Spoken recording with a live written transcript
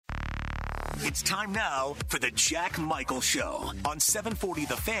It's time now for the Jack Michael Show on 740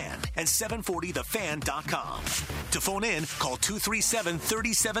 The Fan and 740thefan.com. To phone in, call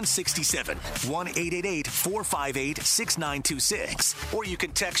 237-3767, 1-888-458-6926, or you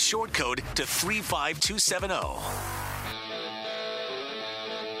can text short code to 35270.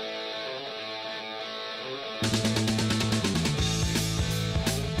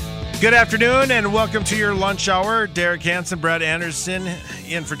 Good afternoon and welcome to your lunch hour. Derek Hansen, Brad Anderson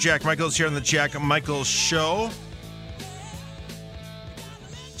in for Jack Michaels here on the Jack Michaels Show.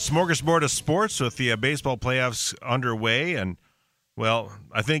 Smorgasbord of sports with the baseball playoffs underway. And, well,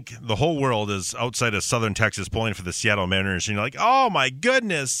 I think the whole world is outside of Southern Texas pulling for the Seattle Mariners. And you're like, oh, my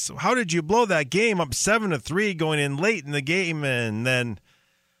goodness, how did you blow that game up 7-3 going in late in the game? And then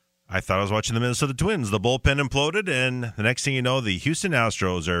I thought I was watching the Minnesota Twins. The bullpen imploded, and the next thing you know, the Houston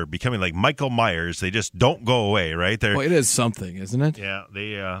Astros are becoming like Michael Myers. They just don't go away, right? Well, it is something, isn't it? Yeah,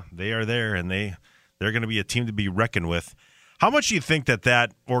 they are there, and they're going to be a team to be reckoned with. How much do you think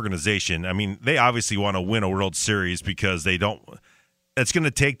that organization, I mean, they obviously want to win a World Series because they don't – it's going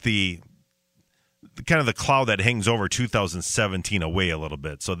to take the kind of the cloud that hangs over 2017 away a little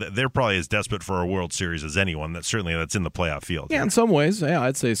bit. So they're probably as desperate for a World Series as anyone. That's in the playoff field. Yeah, in some ways, yeah,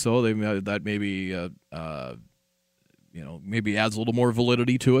 I'd say so. That maybe maybe adds a little more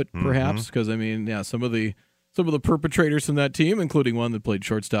validity to it, perhaps, because I mean, yeah, some of the perpetrators from that team, including one that played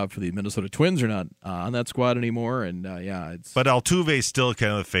shortstop for the Minnesota Twins, are not on that squad anymore. And it's but Altuve's still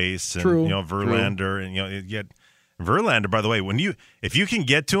kind of the face, and true, Verlander, true. And you get. Verlander, by the way, if you can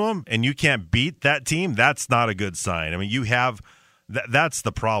get to him and you can't beat that team, that's not a good sign. I mean, you have that's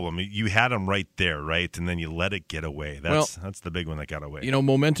the problem. You had him right there, right, and then you let it get away. That's the big one that got away.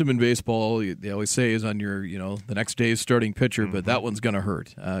 Momentum in baseball, they always say, is on your the next day's starting pitcher, but that one's going to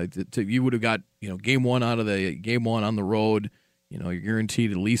hurt. You would have got game one on the road. You're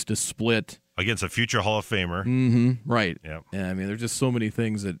guaranteed at least a split against a future Hall of Famer. Right. Yeah. And I mean, there's just so many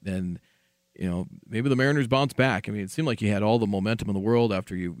things that maybe the Mariners bounce back. I mean, it seemed like you had all the momentum in the world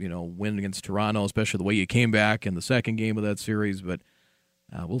after you win against Toronto, especially the way you came back in the second game of that series. But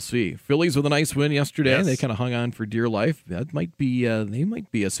we'll see. Phillies with a nice win yesterday. Yes. They kind of hung on for dear life. That might be they might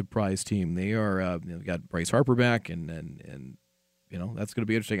be a surprise team. They are got Bryce Harper back, and that's going to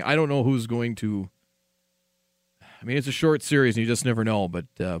be interesting. I don't know who's going to. I mean, it's a short series, and you just never know. But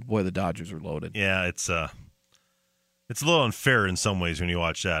boy, the Dodgers are loaded. Yeah, it's a little unfair in some ways when you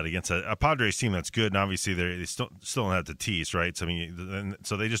watch that against a Padres team that's good, and obviously they still don't have Tatis, right? So I mean,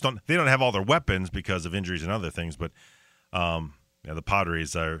 so they just don't have all their weapons because of injuries and other things. But the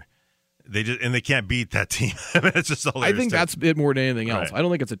Padres they can't beat that team. It's just all I think that's it more than anything else. Right. I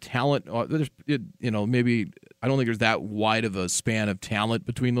don't think it's a talent. Maybe I don't think there's that wide of a span of talent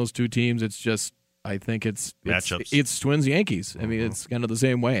between those two teams. It's just I think it's matchups. It's Twins Yankees. I mean, it's kind of the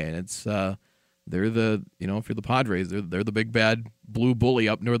same way, and it's. They're the if you're the Padres, they're the big bad blue bully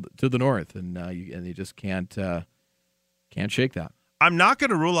up north to the north, and you just can't shake that. I'm not going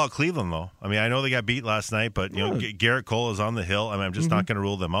to rule out Cleveland though. I mean, I know they got beat last night, but Garrett Cole is on the hill. I mean, I'm just not going to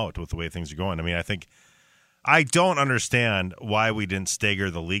rule them out with the way things are going. I mean, I don't understand why we didn't stagger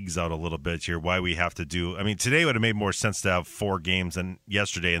the leagues out a little bit here. Why we have to do? I mean, today would have made more sense to have 4 games than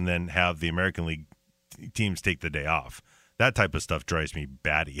yesterday, and then have the American League teams take the day off. That type of stuff drives me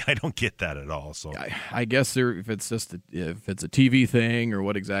batty. I don't get that at all. So I guess if it's a TV thing or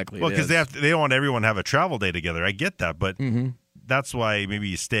what exactly. Well, because they don't want everyone to have a travel day together. I get that, but that's why maybe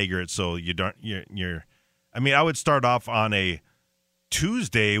you stagger it so you don't. You're. I mean, I would start off on a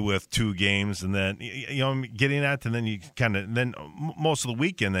Tuesday with 2 games, and then I'm getting at, and then you then most of the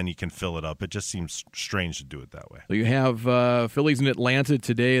weekend, then you can fill it up. It just seems strange to do it that way. So you have Phillies in Atlanta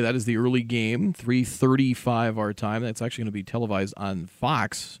today. That is the early game, 3:35 our time. That's actually going to be televised on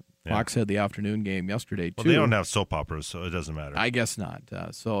Fox. Yeah. Fox had the afternoon game yesterday too. Well, they don't have soap operas, so it doesn't matter. I guess not.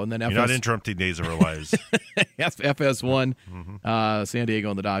 And then you're not interrupting days of our lives. FS1, San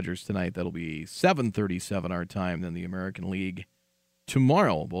Diego and the Dodgers tonight. That'll be 7:37 our time. Then the American League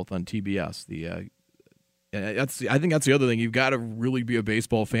tomorrow, both on TBS. I think that's the other thing. You've got to really be a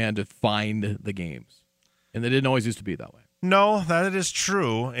baseball fan to find the games, and they didn't always used to be that way. No, that is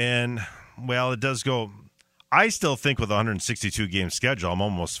true, and it does go. I still think with a 162 game schedule, I'm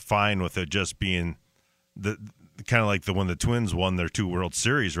almost fine with it just being the kind of like when the Twins won their 2 World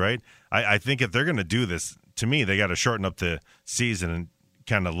Series, right? I think if they're going to do this, to me, they got to shorten up the season and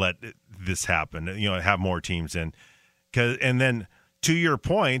kind of let this happen. Have more teams in, and then. To your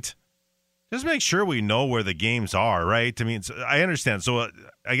point, just make sure we know where the games are, right? I mean, I understand. So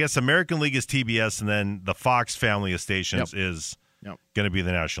I guess American League is TBS, and then the Fox family of stations is Yep. going to be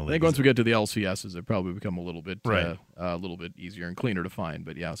the National League. I think once we get to the LCSs, it probably become a little bit Right. a little bit easier and cleaner to find.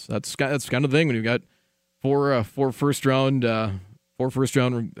 But yes, that's kind of the thing when you've got four first round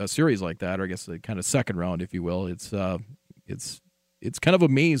series like that, or I guess the kind of second round, if you will. It's kind of a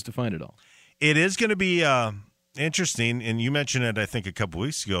maze to find it all. It is going to be interesting, and you mentioned it, I think, a couple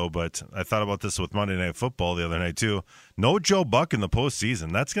weeks ago, but I thought about this with Monday Night Football the other night, too. No Joe Buck in the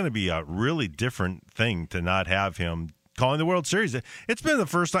postseason. That's going to be a really different thing to not have him calling the World Series. It's been the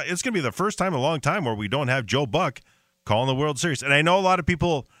first time. It's going to be the first time in a long time where we don't have Joe Buck calling the World Series. And I know a lot of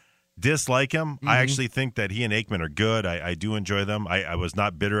people dislike him. I actually think that he and Aikman are good. I do enjoy them. I was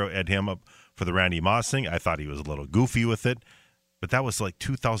not bitter at him for the Randy Moss thing. I thought he was a little goofy with it. But that was like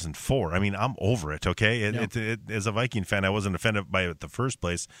 2004. I mean, I'm over it, okay? As a Viking fan, I wasn't offended by it in the first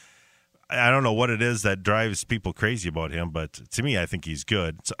place. I don't know what it is that drives people crazy about him, but to me, I think he's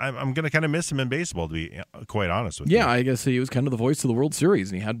good. So I'm going to kind of miss him in baseball, to be quite honest with you. Yeah, I guess he was kind of the voice of the World Series,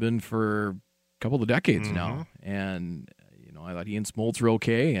 and he had been for a couple of decades now. And, I thought he and Smoltz were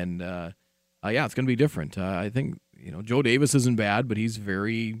okay, and, it's going to be different. I think, Joe Davis isn't bad, but he's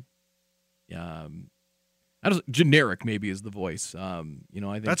very generic maybe is the voice. I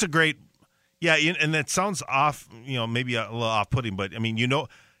think that's a great, and that sounds off, maybe a little off-putting, but I mean,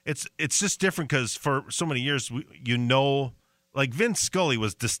 it's just different because for so many years, like Vince Scully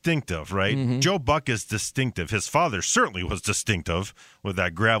was distinctive, right? Mm-hmm. Joe Buck is distinctive. His father certainly was distinctive with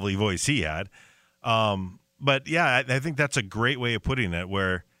that gravelly voice he had. But yeah, I think that's a great way of putting it,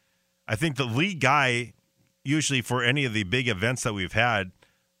 where I think the lead guy, usually for any of the big events that we've had,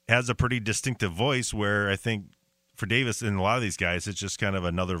 has a pretty distinctive voice, where I think for Davis and a lot of these guys, it's just kind of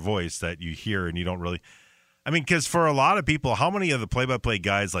another voice that you hear and you don't really. I mean, because for a lot of people, how many of the play-by-play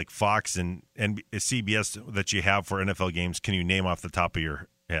guys like Fox and CBS that you have for NFL games can you name off the top of your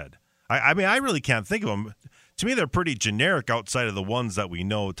head? I mean, I really can't think of them. To me, they're pretty generic outside of the ones that we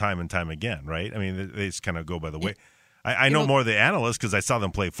know time and time again, right? I mean, they just kind of go by the way. I know more of the analysts because I saw them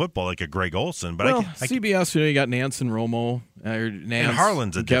play football, like a Greg Olson. But CBS, you got Nance and Romo, and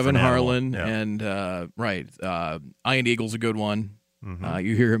Harlan's a Kevin different Harlan, animal. and Ian Eagle's a good one. Mm-hmm.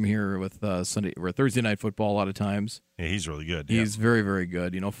 You hear him here with Sunday or Thursday Night Football a lot of times. Yeah, he's really good. He's very, very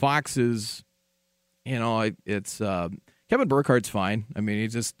good. Fox is, it's Kevin Burkhart's fine. I mean,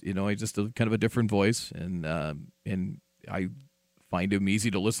 he's just a kind of a different voice, and I find him easy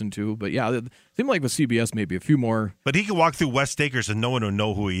to listen to. But yeah, it seemed like with CBS maybe a few more. But he can walk through West Acres and no one will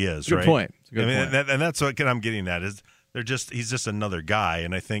know who he is. Good right? Point. It's a good point. And that's what I'm getting at is he's just another guy,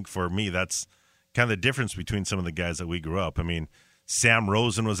 and I think for me that's kind of the difference between some of the guys that we grew up. I mean, Sam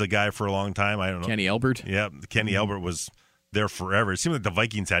Rosen was a guy for a long time. I don't know. Kenny Albert. Yeah, Kenny Albert was there forever. It seemed like the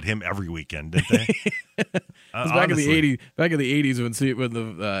Vikings had him every weekend, didn't they? It was back in the 80s when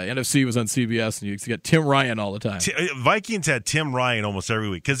the NFC was on CBS, and you get Tim Ryan all the time. Vikings had Tim Ryan almost every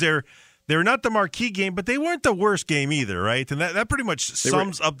week because they're not the marquee game, but they weren't the worst game either, right? And that pretty much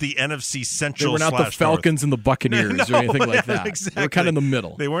sums up the NFC Central. They were not the Falcons and the Buccaneers or anything like that. Exactly. They were kind of in the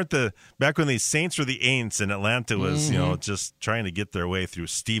middle. They weren't back when the Saints were the Aints and Atlanta was, just trying to get their way through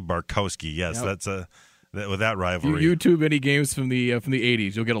Steve Barkowski. Yes, Yep. with that rivalry. You YouTube any games from the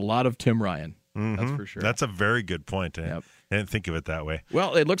 80s, you'll get a lot of Tim Ryan. Mm-hmm. That's for sure. That's a very good point. Yep. I didn't think of it that way.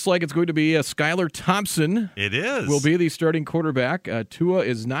 Well, it looks like it's going to be Skylar Thompson. It is. Will be the starting quarterback. Tua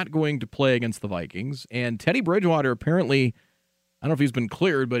is not going to play against the Vikings. And Teddy Bridgewater apparently, I don't know if he's been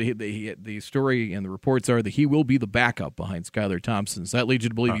cleared, but the story and the reports are that he will be the backup behind Skylar Thompson. So that leads you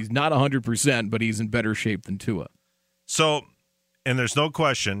to believe he's not 100%, but he's in better shape than Tua. So, and there's no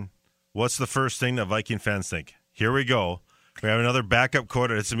question, what's the first thing that Viking fans think? Here we go. We have another backup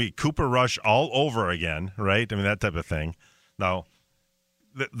quarter. It's going to be Cooper Rush all over again, right? I mean, that type of thing. Now,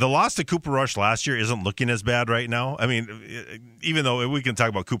 the loss to Cooper Rush last year isn't looking as bad right now. I mean, even though we can talk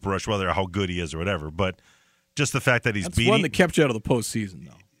about Cooper Rush, whether how good he is or whatever, but just the fact that That's one that kept you out of the postseason,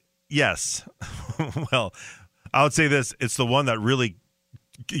 though. Yes. Well, I would say this. It's the one that really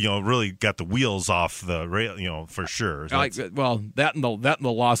got the wheels off the rail, for sure. That and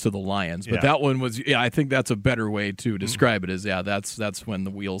the loss to the Lions, but that one was, I think that's a better way to describe it. That's when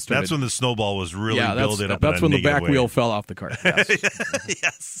the wheels started. That's when the snowball was really building up. That's when the back way. wheel fell off the cart. Yes,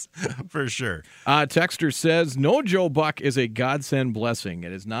 yes, for sure. Texter says, "No, Joe Buck is a godsend blessing.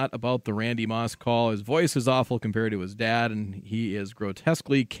 It is not about the Randy Moss call. His voice is awful compared to his dad, and he is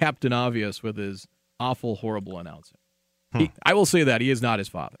grotesquely Captain Obvious with his awful, horrible announcing." I will say that he is not his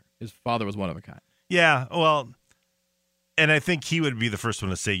father. His father was one of a kind. Yeah, well, and I think he would be the first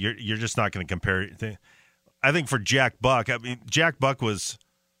one to say you're just not going to compare it. I think for Jack Buck, Jack Buck was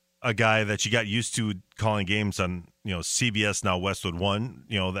a guy that you got used to calling games on, CBS, now Westwood One.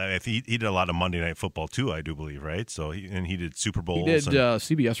 That he did a lot of Monday Night Football too, I do believe, right? So he did Super Bowls. He did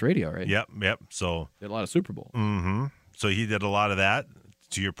CBS Radio, right? Yep. So did a lot of Super Bowls. Mm-hmm. So he did a lot of that.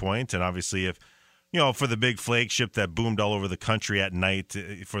 To your point, and obviously, if for the big flagship that boomed all over the country at night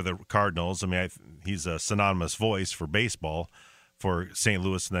for the Cardinals, I mean, he's a synonymous voice for baseball for St.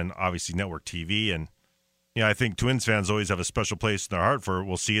 Louis, and then obviously network TV. And I think Twins fans always have a special place in their heart for.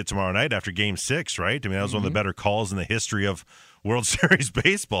 We'll see it tomorrow night after Game 6, right? I mean, that was one of the better calls in the history of World Series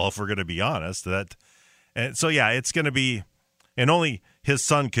baseball, if we're going to be honest. And so it's going to be, and only his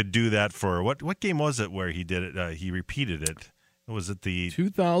son could do that for what game was it where he did it? He repeated it. Was it the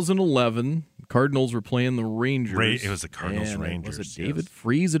 2011 Cardinals were playing the Rangers? It was the Cardinals Was Rangers. it David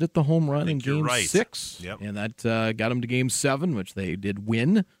Freese that hit the home run in Game 6? Yep. And that got them to Game 7, which they did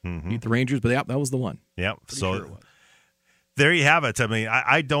win, beat the Rangers. But that was the one. Yep. So sure there you have it. I mean,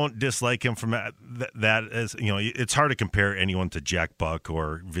 I don't dislike him from that. As it's hard to compare anyone to Jack Buck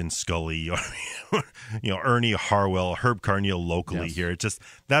or Vince Scully or Ernie Harwell, Herb Carneal locally here. It's just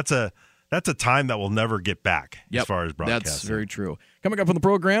that's a time that we'll never get back as far as broadcasting. That's very true. Coming up on the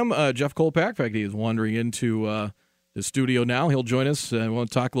program, Jeff Kolpak. In fact, he is wandering into the studio now. He'll join us. We want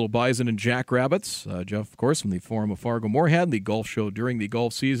to talk a little bison and jackrabbits. Jeff, of course, from the Forum of Fargo Moorhead, the golf show during the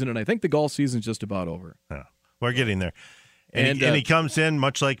golf season. And I think the golf season's just about over. Yeah, we're getting there. And he comes in,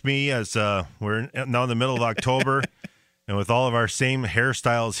 much like me, as we're now in the middle of October. And with all of our same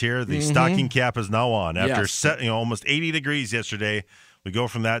hairstyles here, the stocking cap is now on. After almost 80 degrees yesterday, we go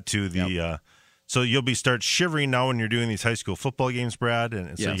from that to the so you'll start shivering now when you're doing these high school football games, Brad,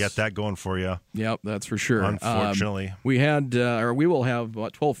 and so you got that going for you. Yep, that's for sure. Unfortunately, we will have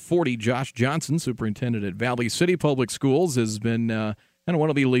about 12:40. Josh Johnson, superintendent at Valley City Public Schools, has been kind of one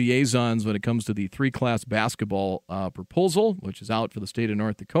of the liaisons when it comes to the 3-class basketball proposal, which is out for the state of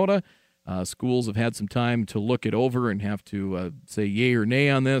North Dakota. Schools have had some time to look it over and have to say yay or nay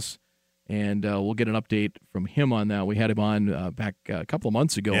on this. And we'll get an update from him on that. We had him on back a couple of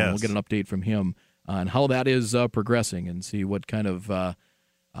months ago, and we'll get an update from him on how that is progressing and see what kind of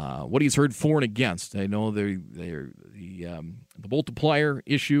what he's heard for and against. I know the multiplier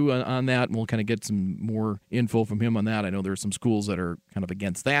issue on that, and we'll kind of get some more info from him on that. I know there are some schools that are kind of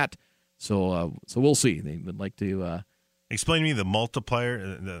against that, so we'll see. They would like to explain to me the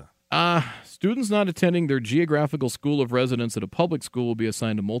multiplier. Students not attending their geographical school of residence at a public school will be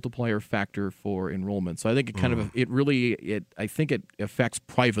assigned a multiplier factor for enrollment. So I think I think it affects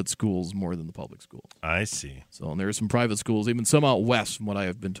private schools more than the public schools. I see. So and there are some private schools, even some out west, from what I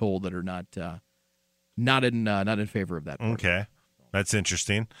have been told, that are not in favor of that. Okay, that's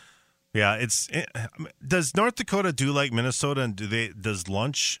interesting. Yeah, does North Dakota do like Minnesota, and does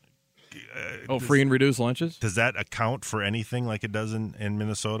lunch? Free and reduced lunches? Does that account for anything like it does in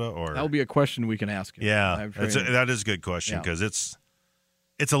Minnesota? Or that would be a question we can ask him. Yeah, that is a good question because it's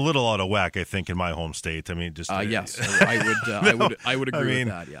a little out of whack, I think, in my home state. I mean, just yes, I would agree with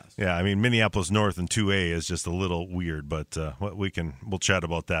that. Yes. Yeah, I mean, Minneapolis North and 2A is just a little weird, but we'll chat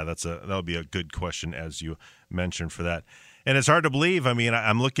about that. That'll be a good question as you mentioned for that. And it's hard to believe. I mean,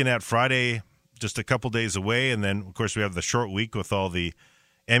 I'm looking at Friday, just a couple days away, and then of course we have the short week with all the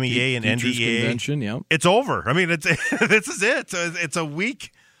MEA and NDA convention. Yeah, it's over. I mean, this is it. It's a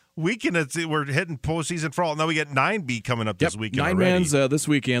week, and we're hitting postseason for all. Now we get 9B coming up this weekend. 9-man's this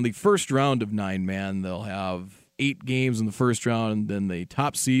weekend. The first round of 9-man. They'll have 8 games in the first round, and then the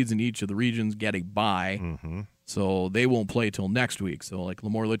top seeds in each of the regions get a bye. Mm-hmm. So they won't play till next week. So like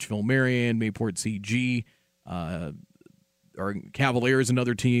Lemoore, Litchfield, Marion, Mayport, CG, or Cavaliers,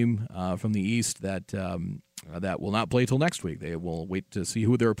 another team from the East that will not play till next week. They will wait to see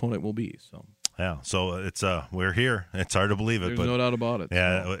who their opponent will be. So yeah, so it's we're here. It's hard to believe it, but no doubt about it.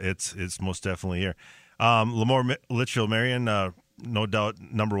 Yeah, so. It's most definitely here. Lemoore, Litchfield, Marion, no doubt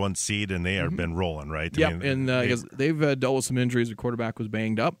number 1 seed, and they have been rolling, right? Yep, they've dealt with some injuries. The quarterback was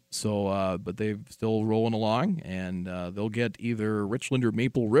banged up, so but they've still rolling along, and they'll get either Richland or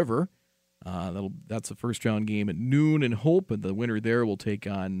Maple River. That's a first round game at noon in Hope, and the winner there will take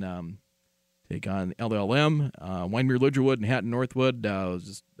on LLM. Wyndmere Lidgerwood and Hatton Northwood. I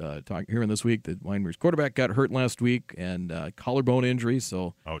was just hearing this week that Wyndmere's quarterback got hurt last week and collarbone injury.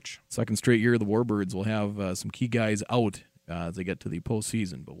 So, ouch. Second straight year the Warbirds will have some key guys out as they get to the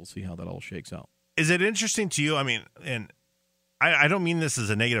postseason, but we'll see how that all shakes out. Is it interesting to you? I mean, and I don't mean this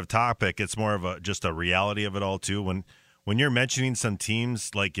as a negative topic. It's more of just a reality of it all too. When you're mentioning some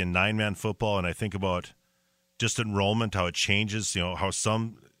teams like in 9-man football, and I think about just enrollment, how it changes, how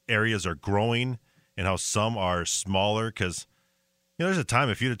some areas are growing and how some are smaller because, there's a time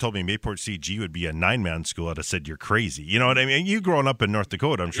if you'd have told me Mayport CG would be a 9-man school, I'd have said you're crazy. You know what I mean? You growing up in North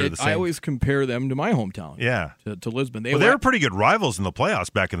Dakota, I'm sure the same. I always compare them to my hometown. Yeah. To Lisbon. They were pretty good rivals in the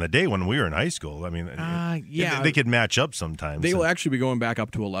playoffs back in the day when we were in high school. I mean, they could match up sometimes. They will actually be going back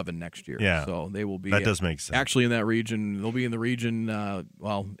up to 11 next year. Yeah. So they will be. That does make sense. Actually, in that region, they'll be in the region.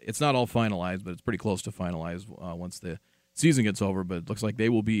 Well, it's not all finalized, but it's pretty close to finalized once the season gets over. But it looks like they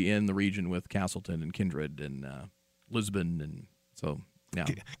will be in the region with Castleton and Kindred and Lisbon, and so yeah.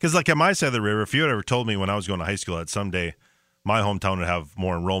 Because like at my side of the river, if you had ever told me when I was going to high school that someday my hometown would have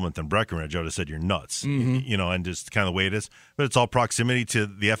more enrollment than Breckenridge, I would have said you're nuts. Mm-hmm. And just kind of the way it is. But it's all proximity to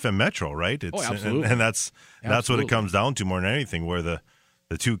the FM Metro, right? Absolutely. And that's what it comes down to more than anything. Where the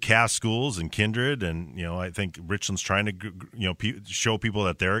two Cass schools and Kindred, and I think Richland's trying to show people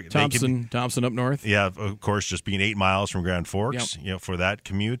that Thompson up north. Yeah, of course, just being 8 miles from Grand Forks, for that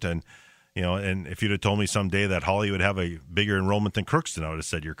commute. And and if you'd have told me someday that Holly would have a bigger enrollment than Crookston, I would have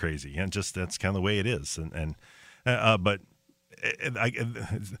said you're crazy. And just that's kind of the way it is. But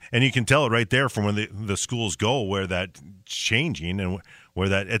you can tell it right there from when the schools go where that's changing and where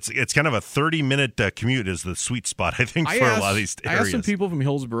that it's kind of a 30-minute commute is the sweet spot, I think, for a lot of these areas. I asked some people from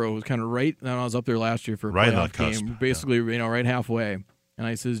Hillsboro, it was kind of right when I was up there last year for a playoff game, basically right halfway. And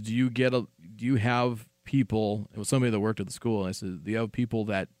I says, do you have people? It was somebody that worked at the school. And I said, do you have people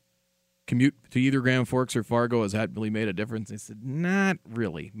that commute to either Grand Forks or Fargo? Has that really made a difference? They said, not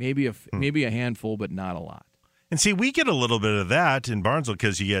really. Maybe a handful, but not a lot. And see, we get a little bit of that in Barnesville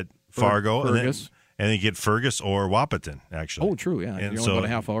because you get Fargo and then you get Fergus or Wahpeton, actually. Oh, true, yeah. And you're so only about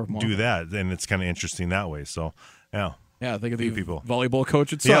a half hour from do that, and it's kind of interesting that way. So, yeah. Yeah, think of the people. Volleyball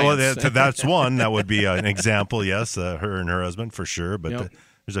coach at Science. Yeah, well, that's one. That would be an example, yes, her and her husband for sure. But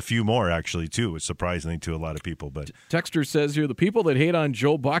there's a few more, actually, too, surprisingly to a lot of people. But Texter says here, the people that hate on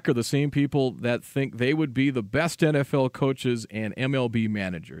Joe Buck are the same people that think they would be the best NFL coaches and MLB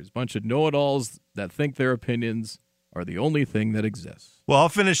managers. Bunch of know-it-alls that think their opinions are the only thing that exists. Well, I'll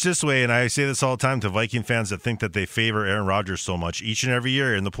finish this way, and I say this all the time to Viking fans that think that they favor Aaron Rodgers so much. Each and every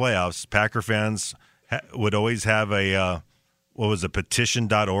year in the playoffs, Packer fans would always have a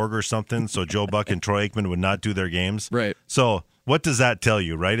petition.org or something, so Joe Buck and Troy Aikman would not do their games. Right. So what does that tell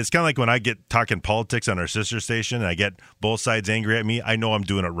you, right? It's kind of like when I get talking politics on our sister station and I get both sides angry at me, I know I'm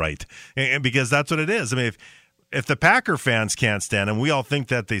doing it right. And because that's what it is. I mean, if the Packer fans can't stand him, we all think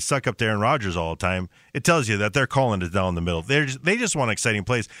that they suck up to Aaron Rodgers all the time. It tells you that they're calling it down the middle. They just want exciting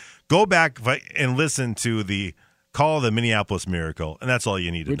plays. Go back and listen to the call of the Minneapolis Miracle, and that's all you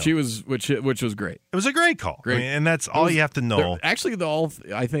need to know. Which was great. It was a great call. Great. I mean, and that's all you have to know. Actually,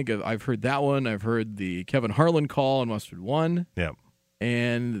 I think I've heard that one. I've heard the Kevin Harlan call in Westwood 1. Yeah.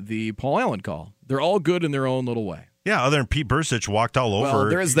 And the Paul Allen call. They're all good in their own little way. Yeah, other than Pete Burcich walked all over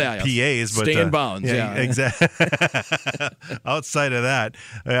there is that, PAs. But, stay in bounds. Yeah. Exactly. Outside of that,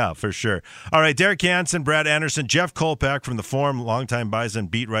 yeah, for sure. All right, Derek Hansen, Brad Anderson, Jeff Kolpak from the Forum, longtime Bison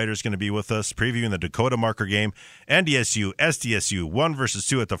beat writer, is going to be with us previewing the Dakota Marker game, NDSU, SDSU, 1 versus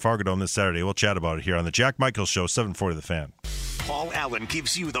 2 at the Fargo Dome this Saturday. We'll chat about it here on the Jack Michaels Show, 740 The Fan. Paul Allen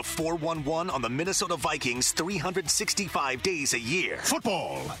gives you the 411 on the Minnesota Vikings 365 days a year.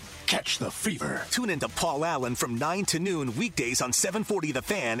 Football. Catch the fever. Tune in to Paul Allen from 9 to noon weekdays on 740 The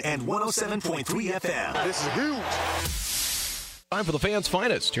Fan and 107.3 FM. This is huge. Time for the Fan's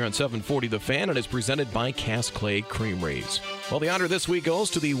Finest here on 740 The Fan, and is presented by Cass Clay Creameries. Well, the honor this week goes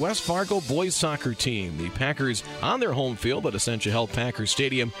to the West Fargo boys soccer team. The Packers on their home field at Essentia Health Packers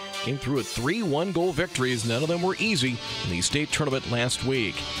Stadium came through with 3 one-goal victories. None of them were easy in the state tournament last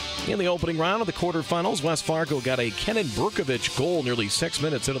week. In the opening round of the quarterfinals, West Fargo got a Kenan Burkovich goal nearly 6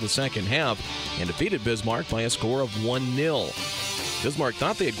 minutes into the second half and defeated Bismarck by a score of 1-0. Bismarck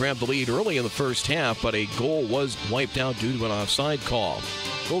thought they had grabbed the lead early in the first half, but a goal was wiped out due to an offside call.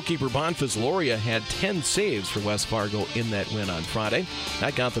 Goalkeeper Bonfils Loria had 10 saves for West Fargo in that win on Friday.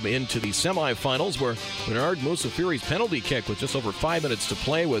 That got them into the semifinals, where Bernard Musafiri's penalty kick with just over 5 minutes to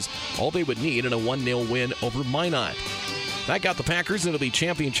play was all they would need in a 1-0 win over Minot. That got the Packers into the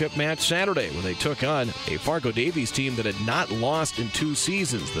championship match Saturday, where they took on a Fargo Davies team that had not lost in 2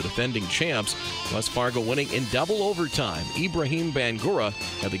 seasons, the defending champs. West Fargo winning in double overtime. Ibrahim Bangura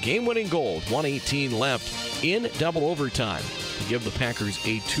had the game-winning goal with 1:18 left in double overtime to give the Packers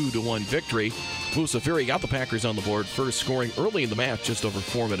a 2-1 victory. Musafiri got the Packers on the board first, scoring early in the match just over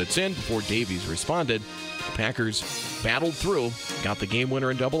 4 minutes in before Davies responded. The Packers battled through, got the game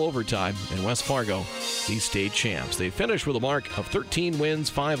winner in double overtime, and West Fargo, the state champs. They finished with a mark of 13 wins,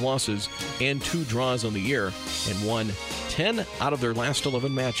 5 losses, and 2 draws on the year, and won 10 out of their last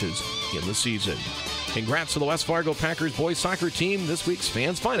 11 matches in the season. Congrats to the West Fargo Packers boys soccer team, this week's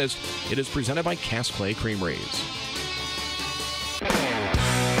Fans Finest. It is presented by Cass Clay Creameries.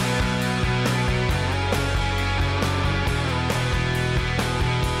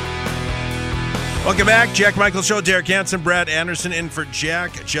 Welcome back. Jack Michael Show. Derek Hansen, Brad Anderson in for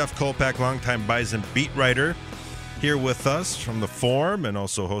Jack. Jeff Kolpak, longtime Bison beat writer, here with us from the Forum and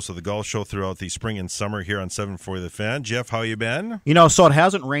also host of the Golf Show throughout the spring and summer here on 740 The Fan. Jeff, how you been? So it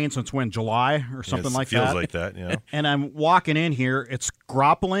hasn't rained since when, July or something like that? Feels like that, yeah. And I'm walking in here. It's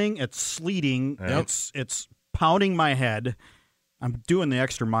grappling. It's sleeting. Yep. It's pounding my head. I'm doing the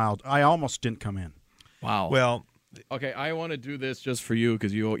extra mile. I almost didn't come in. Wow. Well, okay, I want to do this just for you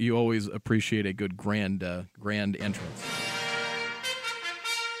because you always appreciate a good grand entrance.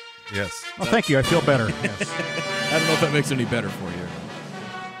 yes. Oh, thank you. I feel better. Yes. I don't know if that makes it any better for you.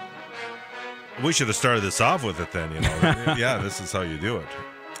 We should have started this off with it then, Yeah, this is how you do it.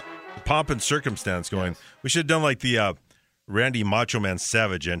 The pomp and circumstance going. We should have done like the Randy Macho Man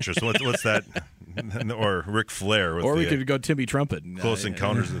Savage entrance. What's that? Or Ric Flair. With or we could go Timmy Trumpet. Close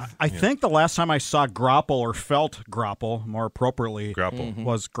Encounters. I think the last time I saw grapple or felt grapple, more appropriately, Grapple.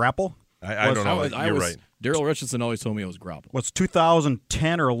 Was grapple. I don't know. You're right. Daryl Richardson always told me it was grapple. Was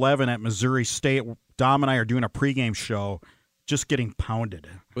 2010 or 11 at Missouri State. Dom and I are doing a pregame show, just getting pounded.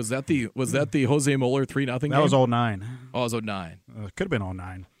 Was that the Jose Moeller 3-0 game? That was 09. Oh, it was 09. Could have been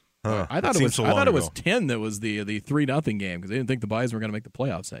 09. Huh. I thought it was. So I thought it was ago. 10 that was the 3-0 game because they didn't think the Bison were going to make the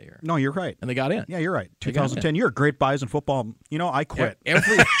playoffs that year, No, you're right. and they got in. Yeah, you're right. They got 2010. You're a great Bison football. I quit.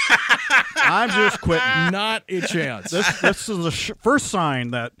 Every I'm just quitting. not a chance. This is the first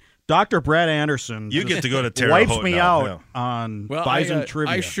sign that Dr. Brad Anderson You get to go to Terre wipes Haute me now, out on Well, Bison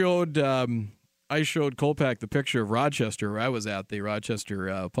trivia. I showed Kolpak the picture of Rochester where I was at the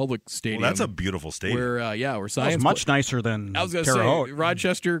Rochester Public Stadium. Well, that's a beautiful stadium. where where That science was much nicer than I was going to Terre say Haute.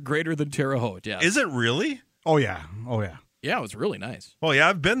 Rochester greater than Terre Haute. Yeah, Is it really? Oh yeah. yeah, it was really nice. Well, yeah,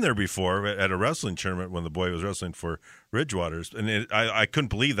 I've been there before at a wrestling tournament when the boy was wrestling for Ridgewaters, and I couldn't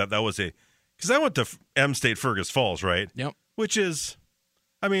believe that was because I went to M State Fergus Falls, right? Yep. Which is,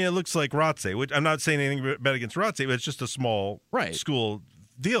 I mean, it looks like Rothsay. Which I'm not saying anything bad against Rothsay, but it's just a small school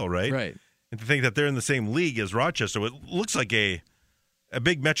deal, right? Right. And to think that they're in the same league as Rochester, it looks like a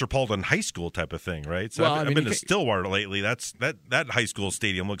big metropolitan high school type of thing, right? So Well, I've been to Stillwater lately. That high school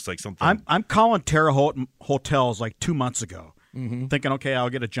stadium looks like something. I'm calling Terre Haute hotels like 2 months ago, thinking, okay, I'll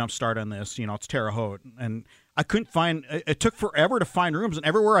get a jump start on this. It's Terre Haute, and I couldn't find. It took forever to find rooms, and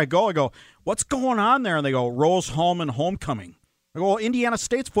everywhere I go, what's going on there? And they go, Rose Hallman Homecoming. I go, well, Indiana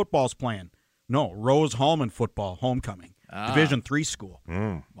State's football's playing. No, Rose Hallman football homecoming. Division III school.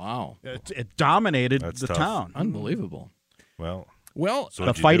 Wow, It dominated That's the tough. town. unbelievable. Well, So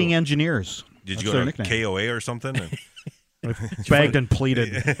The Fighting Engineers. Did That's you their go to nickname. KOA or something? Begged and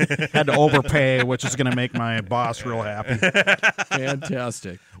pleaded. Had to overpay, which is going to make my boss real happy.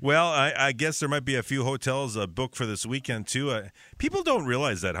 fantastic. Well, I guess there might be a few hotels booked for this weekend too. People don't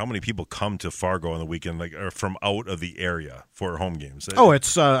realize that how many people come to Fargo on the weekend, like are from out of the area for home games. Oh,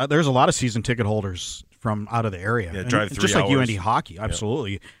 it's there's a lot of season ticket holders from out of the area. Yeah, And drive it's 3 just like hours. UND hockey,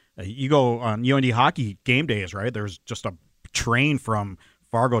 absolutely. You go on UND hockey game days, right? There's just a train from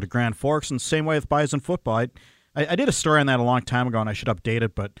Fargo to Grand Forks, and the same way with Bison football. I did a story on that a long time ago, and I should update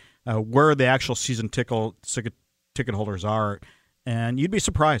it, but where the actual season ticket holders are, and you'd be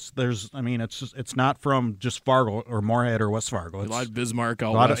surprised. It's not from just Fargo or Moorhead or West Fargo. A It's lot of Bismarck,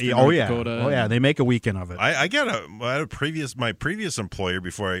 all a lot of, western oh North yeah, Dakota. they make a weekend of it. I had my previous employer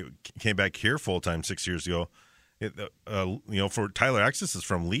before I came back here full time 6 years ago. For Tyler Access is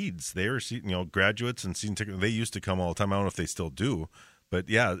from Leeds. They were graduates and season ticket. They used to come all the time. I don't know if they still do, but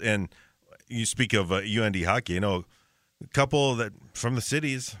yeah. And you speak of UND hockey. A couple that from the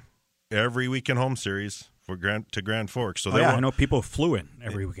cities every weekend home series for Grand Forks. So I know people flew in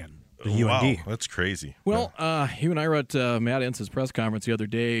every weekend. The wow, UND. that's crazy. Well, you and I were at Matt Ence's press conference the other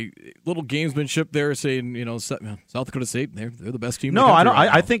day. Little gamesmanship there, saying South Dakota State they're the best team. No, in the I country don't. right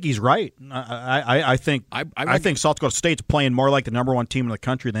now. I think he's right. I think South Dakota State's playing more like the number one team in the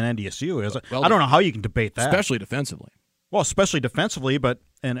country than NDSU is. Well, I don't know how you can debate that. especially defensively. Well, especially defensively, but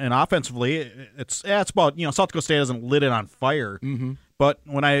and offensively, it's about South Dakota State hasn't lit it on fire. Mm-hmm. But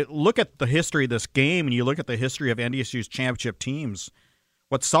when I look at the history of this game, and you look at the history of NDSU's championship teams,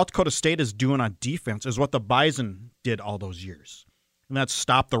 what South Dakota State is doing on defense is what the Bison did all those years, and that's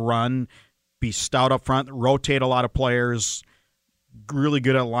stop the run, be stout up front, rotate a lot of players, really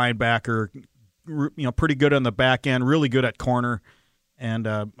good at linebacker, pretty good on the back end, really good at corner, and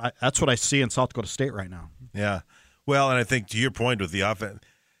that's what I see in South Dakota State right now. Yeah. Well, and I think to your point with the offense,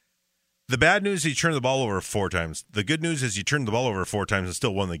 the bad news is you turned the ball over 4 times. The good news is you turned the ball over 4 times and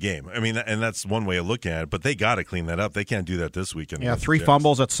still won the game. I mean, and that's one way of looking at it, but they got to clean that up. They can't do that this weekend. Yeah, 3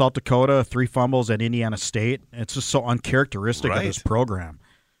 fumbles at South Dakota, 3 fumbles at Indiana State. It's just so uncharacteristic of this program.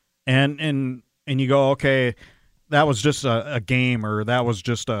 And you go, okay, that was just a game or that was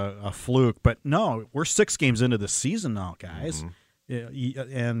just a fluke. But no, we're 6 games into the season now, guys.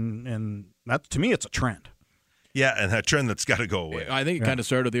 And that, to me, it's a trend. Yeah, and that trend that's got to go away. I think it kind of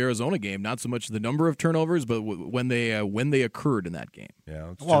started with the Arizona game. Not so much the number of turnovers, but when they occurred in that game.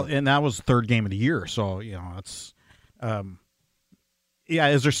 Yeah. Well, and that was the 3rd game of the year, so it's.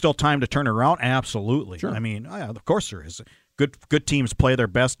 Is there still time to turn it around? Absolutely. Sure. I mean, of course there is. Good teams play their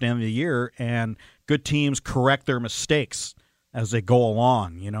best at the end of the year, and good teams correct their mistakes as they go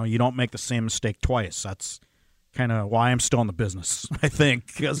along. You don't make the same mistake twice. That's kind of why I'm still in the business, I think,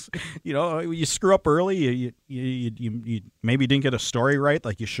 because you screw up early, you maybe didn't get a story right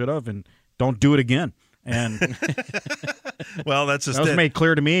like you should have, and don't do it again. And well, that's just that was made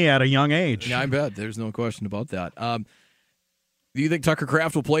clear to me at a young age. Yeah, I bet. There's no question about that. Do you think Tucker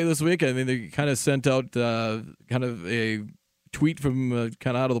Kraft will play this week? I mean, they kind of sent out kind of a tweet from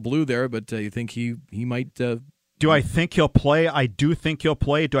kind of out of the blue there, but you think he might? Do I think he'll play? I do think he'll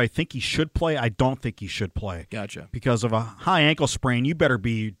play. Do I think he should play? I don't think he should play. Gotcha. Because of a high ankle sprain, you better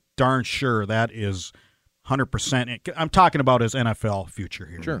be darn sure that is 100%. I'm talking about his NFL future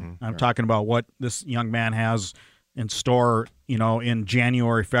here. Sure. I'm talking about what this young man has in store, in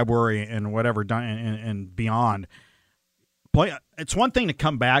January, February, and whatever, and beyond. It's one thing to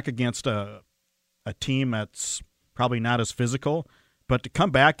come back against a team that's probably not as physical, but to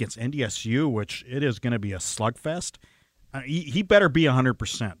come back against NDSU, which it is going to be a slugfest, he better be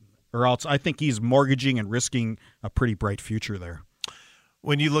 100%, or else I think he's mortgaging and risking a pretty bright future there.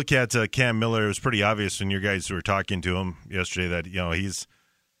 When you look at Cam Miller, it was pretty obvious when your guys were talking to him yesterday that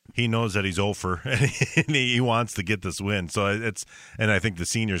he knows that he's over and he wants to get this win. So and I think the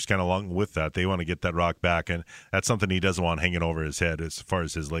seniors kind of along with that, they want to get that rock back, and that's something he doesn't want hanging over his head as far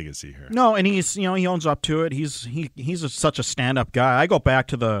as his legacy here. No, and he's he owns up to it. He's such a stand-up guy. I go back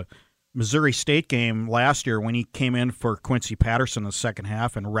to the Missouri State game last year when he came in for Quincy Patterson in the second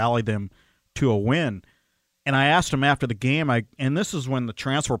half and rallied them to a win. And I asked him after the game, and this is when the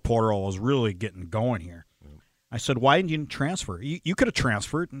transfer portal was really getting going here. I said, why didn't you transfer? You could have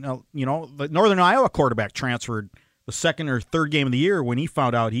transferred. The Northern Iowa quarterback transferred the 2nd or 3rd game of the year when he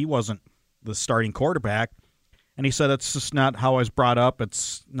found out he wasn't the starting quarterback. And he said, it's just not how I was brought up.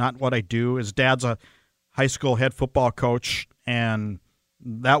 It's not what I do. His dad's a high school head football coach, and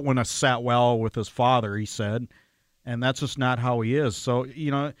that wouldn't have sat well with his father, he said. And that's just not how he is. So,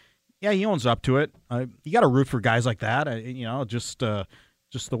 yeah, he owns up to it. You got to root for guys like that,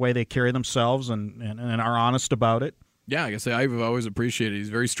 just the way they carry themselves and are honest about it. Yeah, like I say, I've always appreciated. He's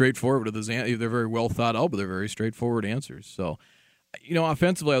very straightforward with his answers. They're very well thought out, but they're very straightforward answers. So,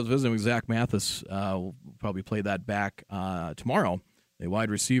 offensively, I was visiting with Zach Mathis. We'll probably play that back tomorrow. A wide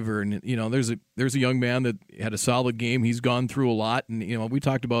receiver, and there's a young man that had a solid game. He's gone through a lot, and we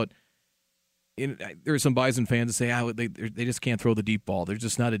talked about. There are some Bison fans that say, they just can't throw the deep ball. They're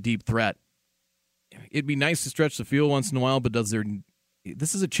just not a deep threat. It'd be nice to stretch the field once in a while, but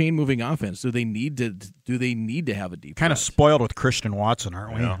this is a chain-moving offense. Do they need to have a deep kind threat? of spoiled with Christian Watson,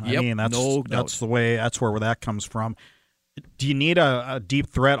 aren't we? Yeah. I mean, that's the way. That's where that comes from. Do you need a deep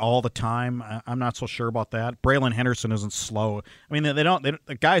threat all the time? I'm not so sure about that. Braylon Henderson isn't slow. I mean,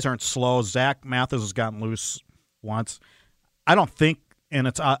 the guys aren't slow. Zach Mathis has gotten loose once. I don't think, and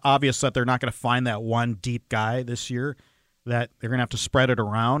it's obvious that they're not going to find that one deep guy this year, that they're going to have to spread it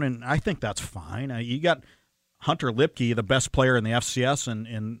around, and I think that's fine. You got Hunter Lipke, the best player in the FCS,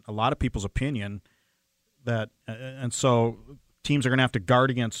 in a lot of people's opinion, and so teams are going to have to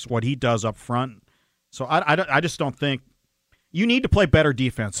guard against what he does up front. So I just don't think you need to play better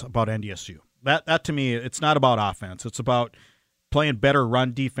defense about NDSU. That to me, it's not about offense. It's about playing better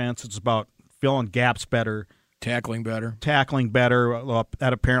run defense. It's about filling gaps better. Tackling better. Well,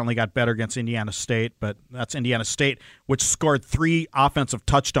 that apparently got better against Indiana State, but that's Indiana State, which scored 3 offensive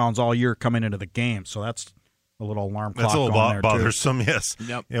touchdowns all year coming into the game. So that's a little alarm clock. That's a little going there bothersome, too. yes.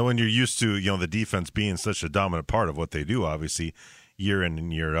 Yep. When you're used to the defense being such a dominant part of what they do, obviously, year in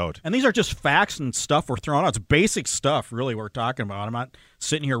and year out. And these are just facts and stuff we're throwing out. It's basic stuff, really, we're talking about. I'm not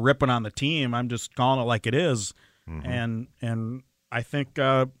sitting here ripping on the team. I'm just calling it like it is. Mm-hmm. And I think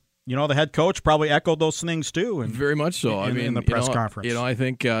the head coach probably echoed those things too. And very much so. In the press conference. I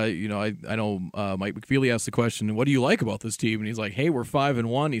think I know Mike McFeely asked the question, "What do you like about this team?" And he's like, "Hey, we're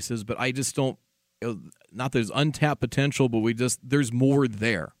 5-1." He says, "But I just don't. Not there's untapped potential, but there's more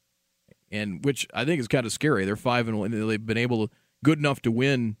there." And which I think is kind of scary. They're 5-1. They've been able to good enough to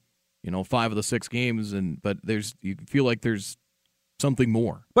win, 5 of the 6 games, but you feel like there's something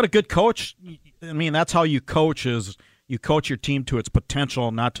more. But a good coach, I mean, that's how you coach is you coach your team to its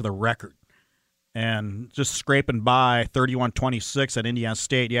potential, not to the record. and just scraping by 31-26 at Indiana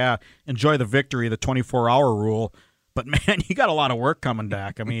State. Yeah, enjoy the victory, the 24-hour rule. But, man, you got a lot of work coming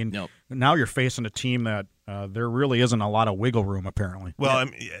back. I mean, Now you're facing a team that there really isn't a lot of wiggle room, apparently. Well, I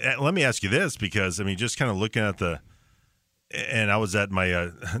mean, let me ask you this, because, I mean, just kind of looking at and I was at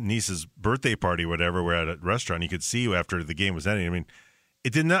my niece's birthday party, whatever, we're at a restaurant. You could see after the game was ending, I mean,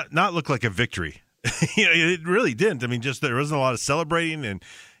 it did not look like a victory. It really didn't. I mean, just there wasn't a lot of celebrating, and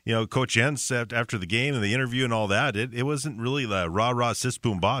Coach Jens after the game and the interview and all that, it wasn't really the rah-rah,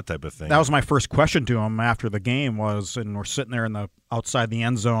 sis-boom-bah type of thing. That was my first question to him after the game and we're sitting there outside the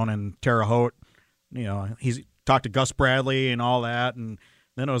end zone in Terre Haute. He's talked to Gus Bradley and all that, and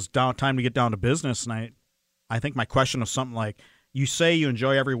then it was time to get down to business, and I think my question was something like, you say you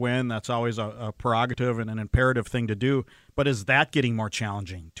enjoy every win. That's always a prerogative and an imperative thing to do, but is that getting more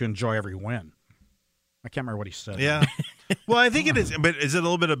challenging to enjoy every win? I can't remember what he said. Yeah. Well, I think it is. But is it a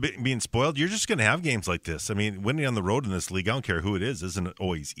little bit of being spoiled? You're just going to have games like this. I mean, winning on the road in this league, I don't care who it is, isn't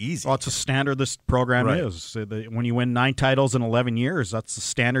always easy. Well, it's a standard this program Right. is. When you win 9 titles in 11 years, that's the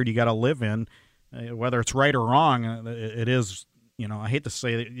standard you got to live in. Whether it's right or wrong, it is, I hate to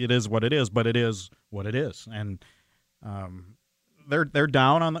say it is what it is, but it is what it is. And they're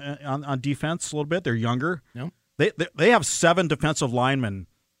down on defense a little bit. They're younger. No. They have 7 defensive linemen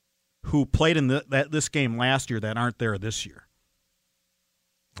who played in this game last year that aren't there this year.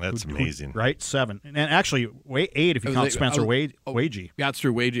 That's amazing. Right? 7. And actually, 8 if you count Spencer Wagey. That's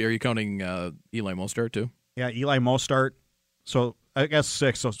through Wagey. Are you counting Eli Mostert too? Yeah, Eli Mostert. So I guess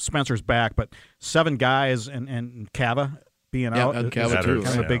 6. So Spencer's back, but 7 guys and Cava being out and is Cava kind too.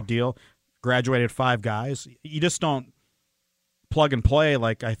 of a big deal. Graduated 5 guys. You just don't plug and play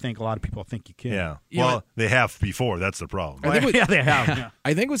like I think a lot of people think you can. Yeah. You Well, know, they have before. That's the problem. Yeah, they have. Yeah.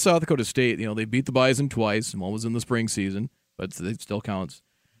 I think with South Dakota State, they beat the Bison twice, and one was in the spring season, but it still counts.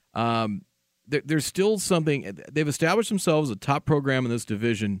 There's still something. They've established themselves as a top program in this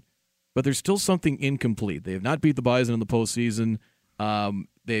division, but there's still something incomplete. They have not beat the Bison in the postseason.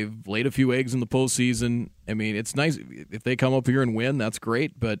 They've laid a few eggs in the postseason. I mean, it's nice if they come up here and win. That's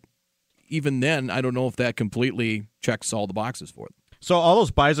great, but even then, I don't know if that completely checks all the boxes for them. So all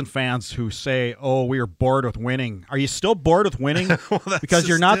those Bison fans who say, "Oh, we are bored with winning," are you still bored with winning? Because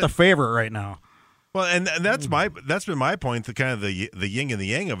you're not the favorite right now. Well, and that's been my point. The kind of the yin and the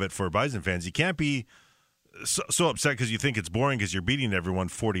yang of it for Bison fans. You can't be so upset because you think it's boring because you're beating everyone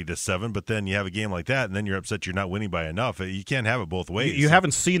 40-7, but then you have a game like that, and then you're upset you're not winning by enough. You can't have it both ways. You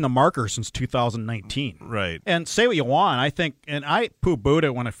haven't seen the marker since 2019. Right. And say what you want. I think, and I poo-booed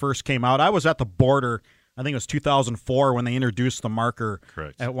it when it first came out. I was at the border, I think it was 2004 when they introduced the marker.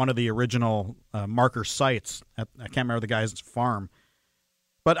 Correct. At one of the original marker sites. I can't remember the guy's farm.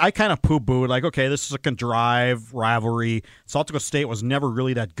 But I kind of poo-booed, like, okay, this is a contrived rivalry. South Dakota State was never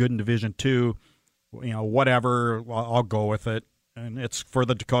really that good in Division II. Whatever, I'll go with it. And it's for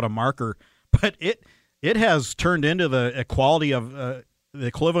the Dakota marker. But it has turned into the equality of the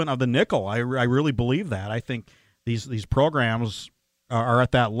equivalent of the nickel. I really believe that. I think these programs are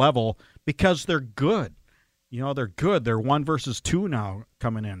at that level because they're good. They're good. They're 1 versus 2 now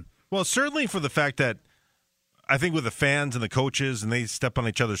coming in. Well, certainly for the fact that I think with the fans and the coaches and they step on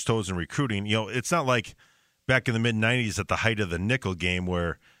each other's toes in recruiting, it's not like back in the mid-'90s at the height of the nickel game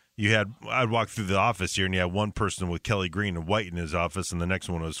where I'd walk through the office here and you had one person with Kelly Green and white in his office and the next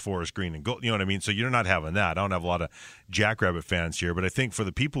one was Forrest Green and gold. You know what I mean? So you're not having that. I don't have a lot of Jackrabbit fans here, but I think for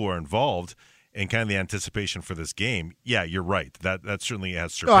the people who are involved and kind of the anticipation for this game, yeah, you're right. That certainly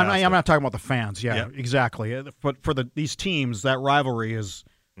has surpassed. No, I'm not talking about the fans. Yeah, exactly. But for these teams, that rivalry is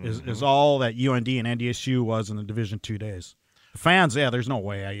all that UND and NDSU was in the Division II days. The fans, yeah, there's no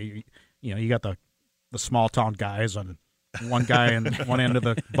way. You got the small town guys on one guy in one end of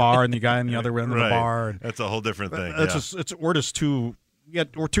the bar and the guy in the other end of the bar. And that's a whole different thing. We're just too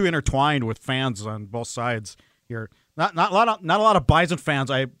intertwined with fans on both sides here. Not a lot of Bison fans,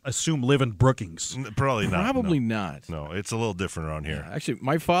 I assume, live in Brookings. Probably not. Probably not. No, it's a little different around here. Yeah, actually,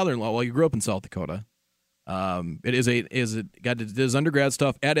 my father-in-law, he grew up in South Dakota. Did his undergrad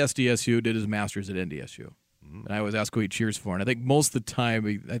stuff at SDSU, did his master's at NDSU. And I always ask who he cheers for, and I think most of the time,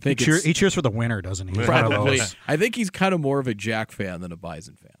 he cheers for the winner, doesn't he? Probably. I think he's kind of more of a Jack fan than a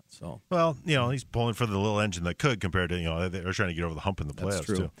Bison fan. So, well, he's pulling for the little engine that could compared to they're trying to get over the hump in the playoffs. That's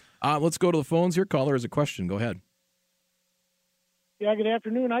true. Too. Let's go to the phones here. Caller has a question. Go ahead. Yeah, good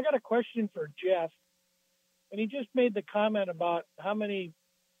afternoon. I got a question for Jeff, and he just made the comment about how many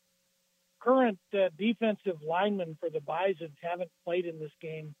current defensive linemen for the Bisons haven't played in this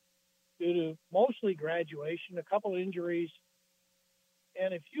game due to mostly graduation, a couple injuries.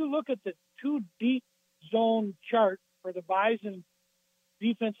 And if you look at the 2 deep zone chart for the Bison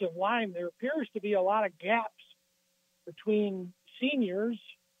defensive line, there appears to be a lot of gaps between seniors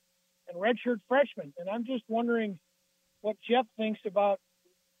and redshirt freshmen. And I'm just wondering what Jeff thinks about,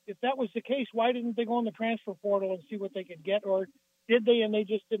 if that was the case, why didn't they go in the transfer portal and see what they could get? Or did they, and they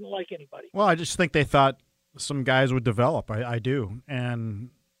just didn't like anybody? Well, I just think they thought some guys would develop. I do. And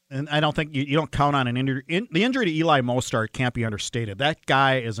I don't think you don't count on an injury. The injury to Eli Mostert can't be understated. That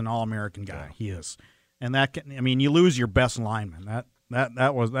guy is an All-American guy. He is. And you lose your best lineman.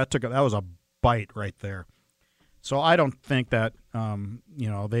 That was a bite right there. So I don't think that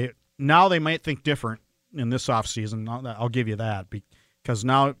they might think different in this offseason. I'll give you that, because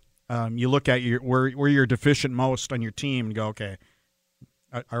now you look at where you're deficient most on your team and go, okay,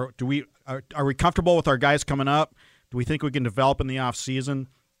 are we comfortable with our guys coming up? Do we think we can develop in the offseason,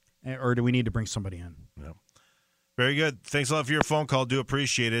 or do we need to bring somebody in? Yeah. Very good. Thanks a lot for your phone call. Do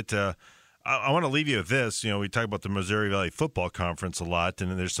appreciate it. I want to leave you with this. We talk about the Missouri Valley Football Conference a lot,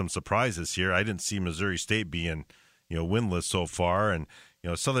 and there's some surprises here. I didn't see Missouri State being, winless so far, and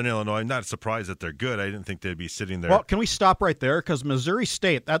Southern Illinois. I'm not surprised that they're good. I didn't think they'd be sitting there. Well, can we stop right there? Because Missouri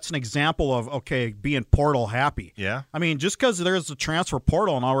State, that's an example of being portal happy. Yeah. I mean, just because there's a transfer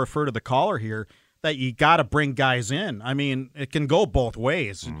portal, and I'll refer to the caller here, that you got to bring guys in. I mean, it can go both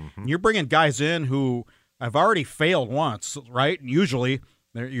ways. Mm-hmm. You're bringing guys in who have already failed once, right? You're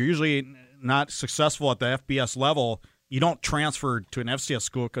usually not successful at the FBS level. You don't transfer to an FCS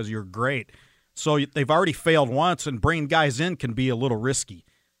school because you're great. So they've already failed once, and bringing guys in can be a little risky.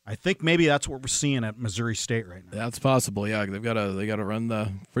 I think maybe that's what we're seeing at Missouri State right now. That's possible. Yeah, they got to run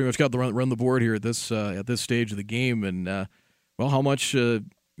the board here at this stage of the game, and how much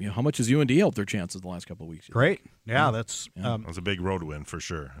has UND helped their chances the last couple of weeks? Great. Yeah, that was a big road win for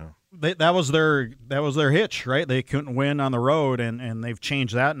sure. Yeah. That was their hitch, right? They couldn't win on the road, and they've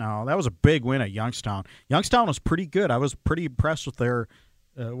changed that now. That was a big win at Youngstown. Youngstown was pretty good. I was pretty impressed with their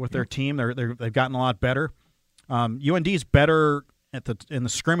team. They've gotten a lot better. UND's better in the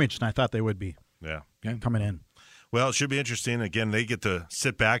scrimmage than I thought they would be. Yeah, coming in. Well, it should be interesting. Again, they get to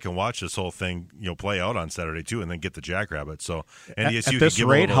sit back and watch this whole thing, play out on Saturday too, and then get the Jackrabbit. So NDSU at this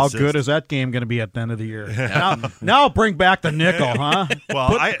rate, how good is that game going to be at the end of the year? now bring back the nickel, huh? Well,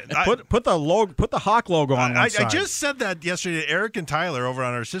 put the Hawk logo on one side. I just said that yesterday to Eric and Tyler over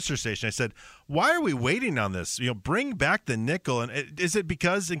on our sister station. I said, why are we waiting on this? Bring back the nickel. And is it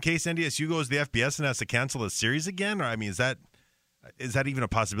because in case NDSU goes to the FBS and has to cancel the series again? Or I mean, is that even a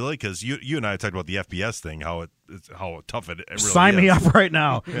possibility? Because you and I talked about the FBS thing, how tough it really Sign is. me up right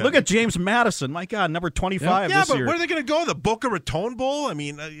now. Yeah. Look at James Madison. My God, number 25 this year. Yeah, but where are they going to go? The Boca Raton Bowl? I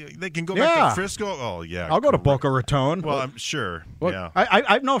mean, they can go back to Frisco? Oh, yeah. I'll go to Boca Raton. Well, I'm sure. Well, yeah.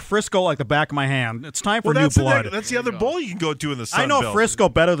 I know Frisco like the back of my hand. It's time for new blood. That's the other bowl you can go to in the Sun Belt. I know Frisco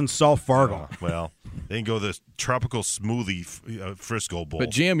better than South Fargo. Well, they can go to the Tropical Smoothie Frisco Bowl.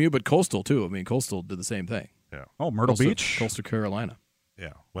 But Coastal, too. I mean, Coastal did the same thing. Yeah. Oh, Myrtle Beach? Coastal Carolina.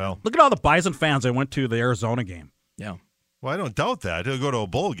 Yeah, well. Look at all the Bison fans that went to the Arizona game. Yeah. Well, I don't doubt that. They'll go to a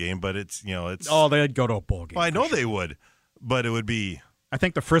bowl game, but it's. Oh, they'd go to a bowl game. Well, I know they would, but it would be. I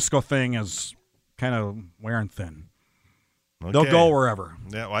think the Frisco thing is kind of wearing thin. Okay. They'll go wherever.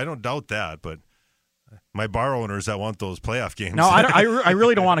 Yeah, well, I don't doubt that, but my bar owners that want those playoff games. No, I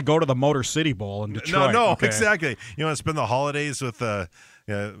really don't want to go to the Motor City Bowl in Detroit. No, okay. Exactly. You want to spend the holidays with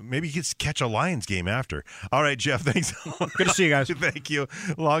maybe you could catch a Lions game after. All right, Jeff, thanks. Good to see you guys. Thank you.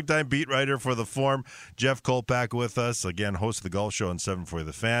 Longtime beat writer for The Form, Jeff Kolpak with us. Again, host of the Golf Show on 740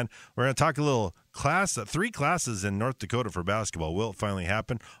 The Fan. We're going to talk a little three classes in North Dakota for basketball. Will it finally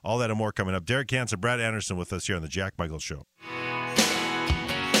happen? All that and more coming up. Derek Hansen, Brad Anderson with us here on the Jack Michaels Show.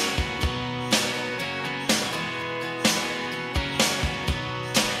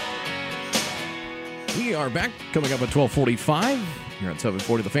 We are back, coming up at 12:45 here at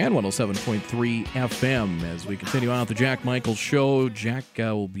 740 The Fan, 107.3 FM. As we continue on with the Jack Michaels Show, Jack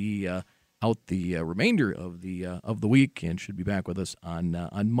will be out the remainder of the week and should be back with us on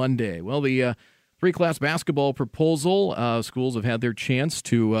Monday. Well, the three-class basketball proposal, schools have had their chance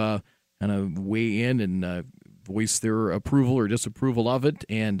to kind of weigh in and voice their approval or disapproval of it,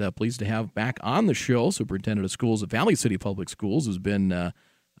 and pleased to have back on the show Superintendent of Schools at Valley City Public Schools, who's been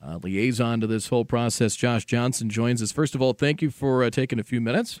liaison to this whole process. Josh Johnson joins us. First of all, thank you for taking a few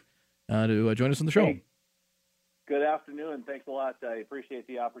minutes to join us on the show. Hey. Good afternoon. Thanks a lot. I appreciate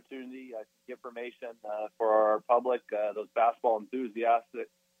the opportunity. Information for our public, those basketball enthusiasts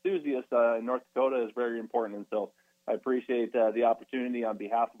in North Dakota is very important. And so I appreciate the opportunity on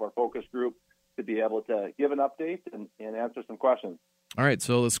behalf of our focus group to be able to give an update and answer some questions. All right.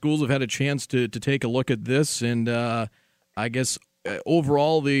 So the schools have had a chance to take a look at this, and I guess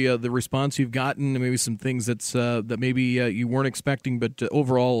overall the response you've gotten, maybe some things that maybe you weren't expecting, but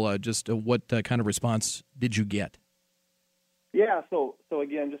overall, just what kind of response did you get? Yeah, so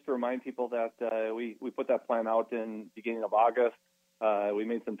again, just to remind people that we put that plan out in beginning of August. We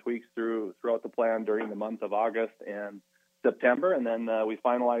made some tweaks throughout the plan during the month of August and September, and then we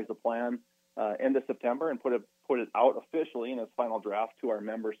finalized the plan end of September and put it out officially in its final draft to our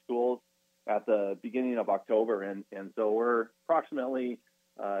member schools at the beginning of October. And so we're approximately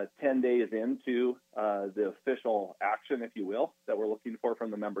 10 days into the official action, if you will, that we're looking for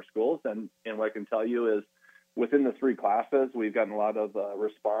from the member schools. And what I can tell you is within the 3 classes, we've gotten a lot of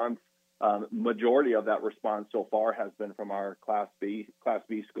response. Majority of that response so far has been from our Class B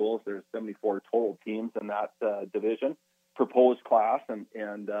schools. There's 74 total teams in that division, proposed class,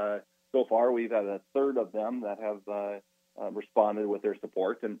 and so far we've had a third of them that have responded with their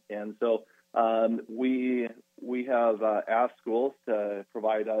support, and so we have asked schools to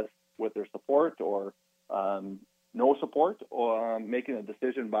provide us with their support or no support, or making a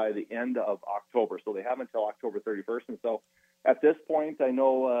decision by the end of October. So they have until October 31st, and so at this point, I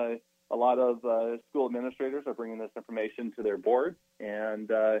know a lot of school administrators are bringing this information to their board, and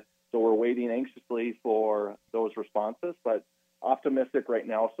so we're waiting anxiously for those responses, but optimistic right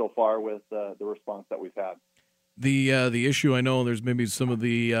now so far with the response that we've had. The issue, I know there's maybe some of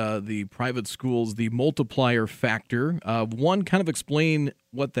the private schools, the multiplier factor. One, kind of explain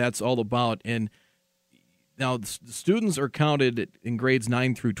what that's all about. And now the students are counted in grades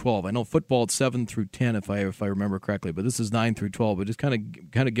 9 through 12. I know football it's 7 through 10 if I remember correctly, but this is 9 through 12. But just kind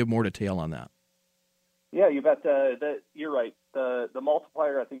of give more detail on that. Yeah, you bet. You're right. The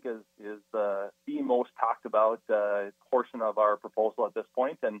multiplier, I think, is the most talked about portion of our proposal at this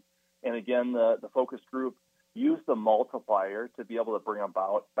point. And again, the focus group used the multiplier to be able to bring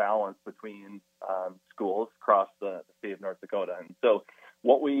about balance between schools across the state of North Dakota. And so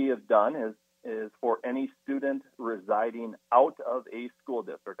what we have done is for any student residing out of a school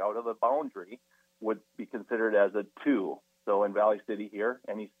district, out of a boundary, would be considered as a 2. So in Valley City here,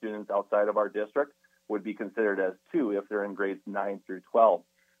 any students outside of our district would be considered as 2 if they're in grades 9 through 12.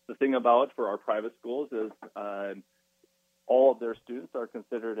 The thing about for our private schools is all of their students are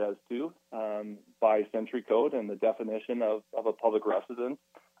considered as 2 by Century Code and the definition of a public residence.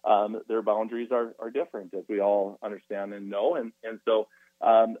 Their boundaries are different, as we all understand and know. And so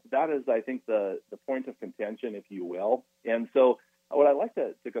that is, I think, the point of contention, if you will. And so what I like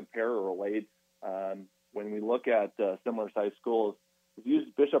to compare or relate when we look at similar-sized schools, use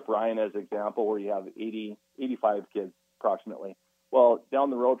Bishop Ryan as an example, where you have 85 kids approximately. Well,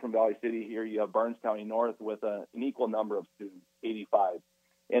 down the road from Valley City here, you have Barnes County North with an equal number of students, 85.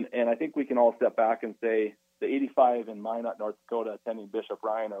 And I think we can all step back and say the 85 in Minot, North Dakota, attending Bishop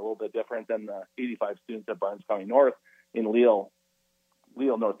Ryan are a little bit different than the 85 students at Barnes County North in Leal,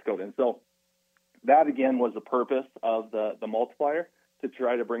 North Dakota. And so that, again, was the purpose of the multiplier, to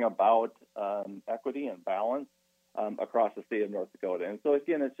try to bring about equity and balance across the state of North Dakota. And so,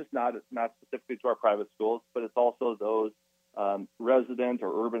 again, it's just not specifically to our private schools, but it's also those resident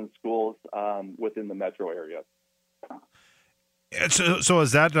or urban schools within the metro area. So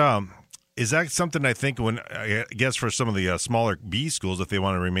is that something, I think, when I guess for some of the smaller B schools, if they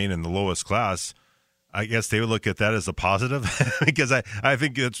want to remain in the lowest class, I guess they would look at that as a positive? Because I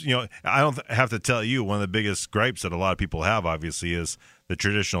think it's, I don't have to tell you, one of the biggest gripes that a lot of people have, obviously, is the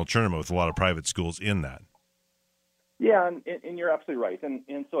traditional tournament with a lot of private schools in that. Yeah, and you're absolutely right.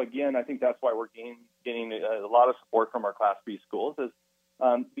 And so, again, I think that's why we're getting a lot of support from our Class B schools, is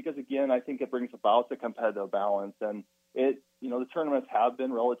because, again, I think it brings about the competitive balance. And the tournaments have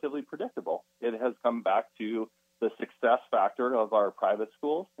been relatively predictable. It has come back to the success factor of our private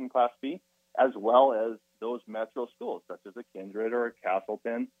schools in Class B, as well as those metro schools, such as a Kindred or a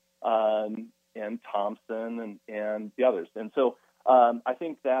Castleton and Thompson and the others. And so I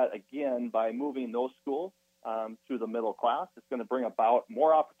think that, again, by moving those schools through the middle class, it's going to bring about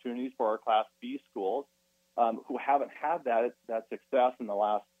more opportunities for our Class B schools who haven't had that success in the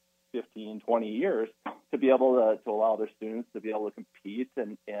last 15, 20 years, to be able to allow their students to be able to compete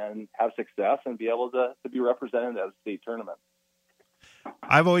and have success and be able to be represented at a state tournament.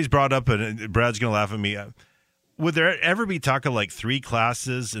 I've always brought up, and Brad's going to laugh at me, would there ever be talk of like 3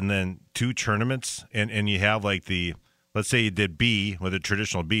 classes and then 2 tournaments, and you have like let's say you did B with a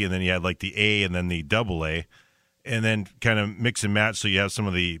traditional B, and then you had like the A and then the double A, and then kind of mix and match, so you have some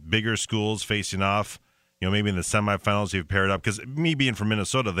of the bigger schools facing off, maybe in the semifinals you've paired up. Because me being from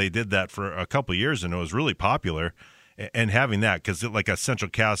Minnesota, they did that for a couple of years, and it was really popular. And having that, because like a Central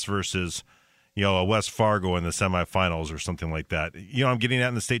Cass versus a West Fargo in the semifinals or something like that. I'm getting at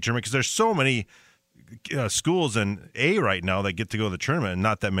in the state tournament, because there's so many schools in A right now that get to go to the tournament, and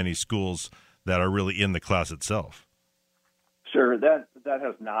not that many schools that are really in the class itself. Sure, that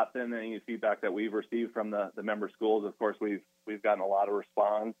has not been any feedback that we've received from the member schools. Of course, we've gotten a lot of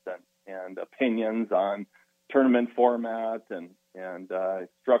response and opinions on tournament format and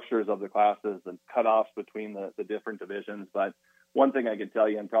structures of the classes and cutoffs between the different divisions. But one thing I can tell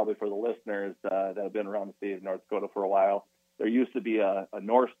you, and probably for the listeners that have been around the state of North Dakota for a while, there used to be a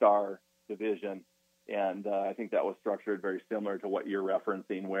North Star division, and I think that was structured very similar to what you're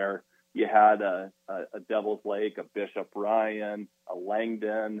referencing, where you had a Devil's Lake, a Bishop Ryan, a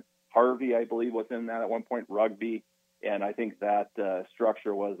Langdon, Harvey, I believe, was in that at one point, Rugby, and I think that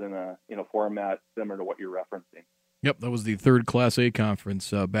structure was in a format similar to what you're referencing. Yep, that was the third Class A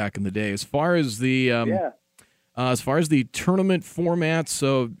conference back in the day. As far as the tournament formats,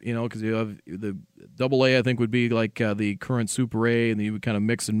 so because you have the Double A, I think would be like the current Super A, and then you would kind of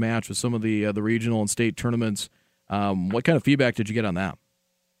mix and match with some of the regional and state tournaments. What kind of feedback did you get on that?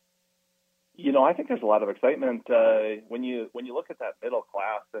 I think there's a lot of excitement when you look at that middle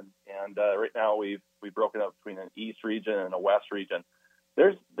class, and right now we've broken up between an East region and a West region.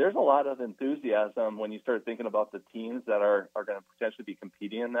 There's a lot of enthusiasm when you start thinking about the teams that are going to potentially be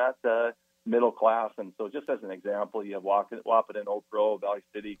competing in that middle class. And so, just as an example, you have Wahpeton, Oak Grove, Valley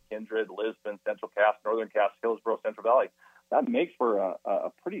City, Kindred, Lisbon, Central Cass, Northern Cass, Hillsborough, Central Valley. That makes for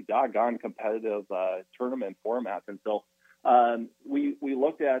a pretty doggone competitive tournament format. And so we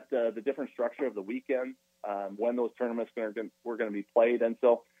looked at the different structure of the weekend, when those tournaments were going to be played. And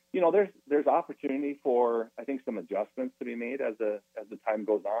so, there's opportunity for, I think, some adjustments to be made as the time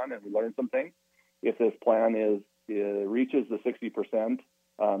goes on, and we learn some things. If this plan reaches the 60%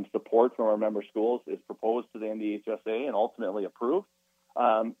 support from our member schools, is proposed to the NDHSA and ultimately approved,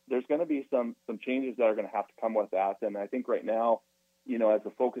 there's going to be some changes that are going to have to come with that. And I think right now, as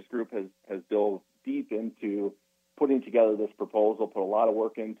the focus group has dove deep into putting together this proposal, put a lot of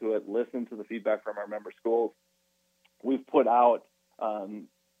work into it, listened to the feedback from our member schools, we've put out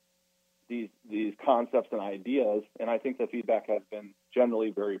these concepts and ideas, and I think the feedback has been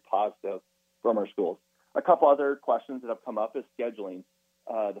generally very positive from our schools. A couple other questions that have come up is scheduling.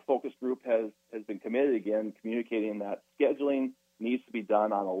 The focus group has been committed, again, communicating that scheduling needs to be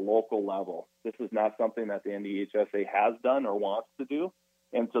done on a local level. This is not something that the NDHSA has done or wants to do.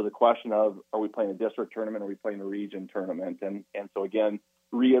 And so the question of, are we playing a district tournament, or are we playing a region tournament? And so, again,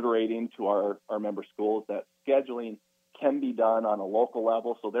 reiterating to our member schools that scheduling can be done on a local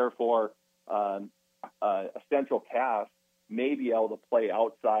level. So therefore, a Central Cass may be able to play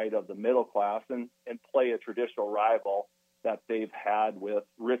outside of the middle class and play a traditional rival that they've had with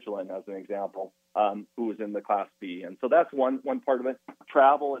Richland, as an example, who is in the Class B. And so that's one part of it.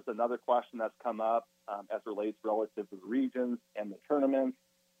 Travel is another question that's come up as relates relative to the regions and the tournaments.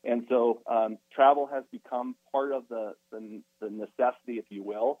 And so travel has become part of the necessity, if you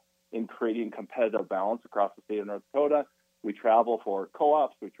will, in creating competitive balance across the state of North Dakota. We travel for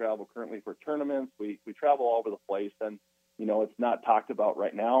co-ops. We travel currently for tournaments. We travel all over the place, and it's not talked about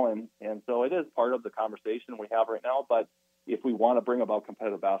right now. And so it is part of the conversation we have right now. But if we want to bring about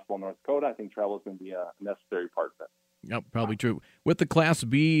competitive basketball in North Dakota, I think travel is going to be a necessary part of it. Yep, probably true. With the Class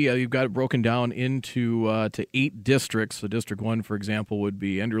B, you've got it broken down into to 8 districts. So District 1, for example, would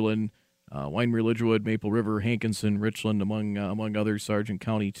be Enderlin, Wyndmere, Lidgerwood, Maple River, Hankinson, Richland, among others, Sargent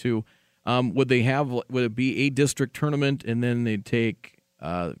County too. Would it be a district tournament, and then they'd take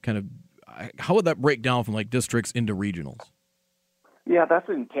how would that break down from like districts into regionals? Yeah, that's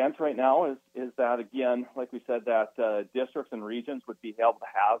the intent right now is that, again, like we said, that districts and regions would be able to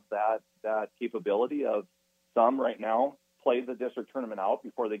have that capability of some right now play the district tournament out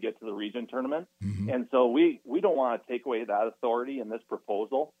before they get to the region tournament. Mm-hmm. And so we don't want to take away that authority in this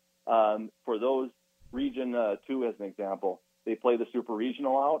proposal. For those region 2, as an example, they play the super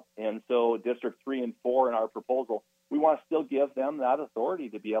regional out. And so District 3 and 4 in our proposal, we want to still give them that authority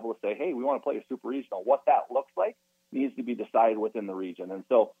to be able to say, hey, we want to play a super regional. What that looks like needs to be decided within the region. And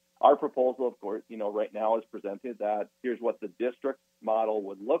so our proposal, of course, right now is presented that here's what the district model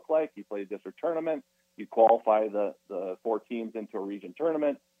would look like. You play a district tournament, you qualify the 4 teams into a region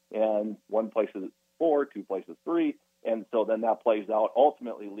tournament, and 1 places 4, 2 places 3. And so then that plays out,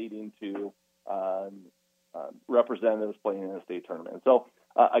 ultimately leading to representatives playing in a state tournament. And so,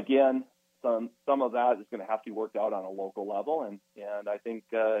 again, some of that is going to have to be worked out on a local level. And I think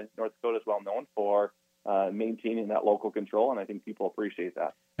North Dakota is well known for maintaining that local control, and I think people appreciate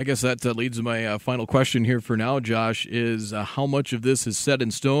that. I guess that leads to my final question here for now, Josh, is how much of this is set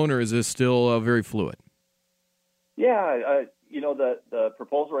in stone, or is this still very fluid? Yeah, the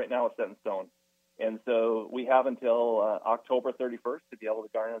proposal right now is set in stone. And so we have until October 31st to be able to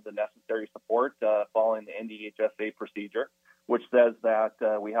garner the necessary support following the NDHSA procedure, which says that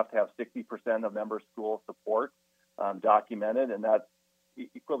we have to have 60% of member school support documented, and that's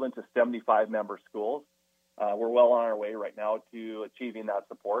equivalent to 75 member schools. We're well on our way right now to achieving that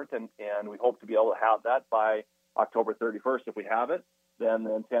support, and we hope to be able to have that by October 31st. If we have it, then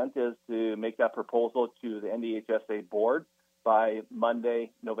the intent is to make that proposal to the NDHSA board by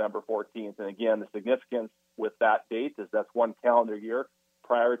Monday, November 14th. And again, the significance with that date is that's one calendar year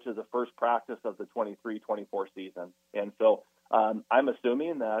prior to the first practice of the 23-24 season. And so I'm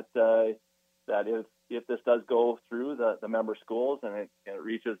assuming that if this does go through the member schools and it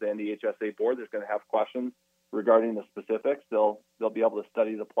reaches the NDHSA board, there's going to have questions regarding the specifics. They'll be able to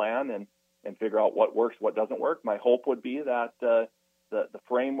study the plan and figure out what works, what doesn't work. My hope would be that the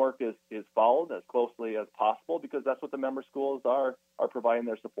framework is followed as closely as possible, because that's what the member schools are providing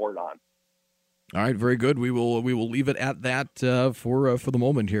their support on. All right, very good. We will leave it at that for the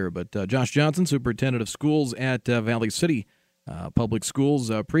moment here. But Josh Johnson, Superintendent of Schools at Valley City Public Schools,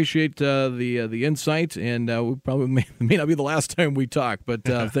 appreciate the insight, and we probably may not be the last time we talk, but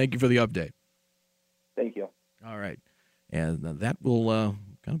thank you for the update. Thank you. All right, and that will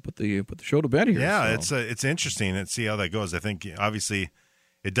kind of put the show to bed here. Yeah, so. It's interesting and see how that goes. I think obviously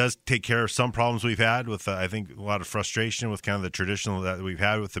it does take care of some problems we've had with I think a lot of frustration with kind of the traditional that we've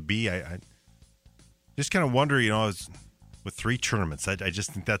had with the B. I just kind of wonder, with 3 tournaments, I just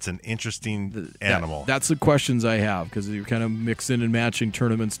think that's an interesting animal. That's the questions I have, because you're kind of mixing and matching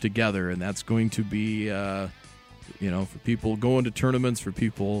tournaments together, and that's going to be, for people going to tournaments, for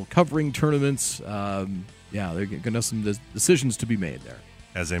people covering tournaments. They're going to have some decisions to be made there.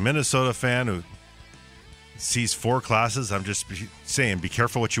 As a Minnesota fan who sees 4 classes, I'm just saying, be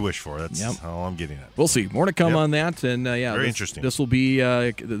careful what you wish for. That's all I'm getting at. We'll see. More to come on that, and very interesting. This will be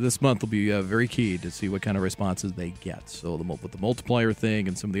this month will be very key to see what kind of responses they get. So with the multiplier thing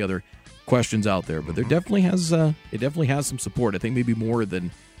and some of the other questions out there, but there definitely has some support. I think maybe more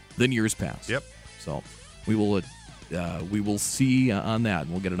than years past. Yep. So we will see on that,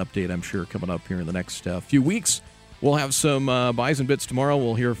 and we'll get an update, I'm sure, coming up here in the next few weeks. We'll have some Bison Bits tomorrow.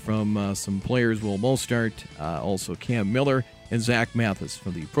 We'll hear from some players, Will Mostart, also Cam Miller, and Zach Mathis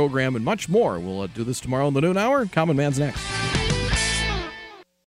from the program, and much more. We'll do this tomorrow in the noon hour. Common Man's next.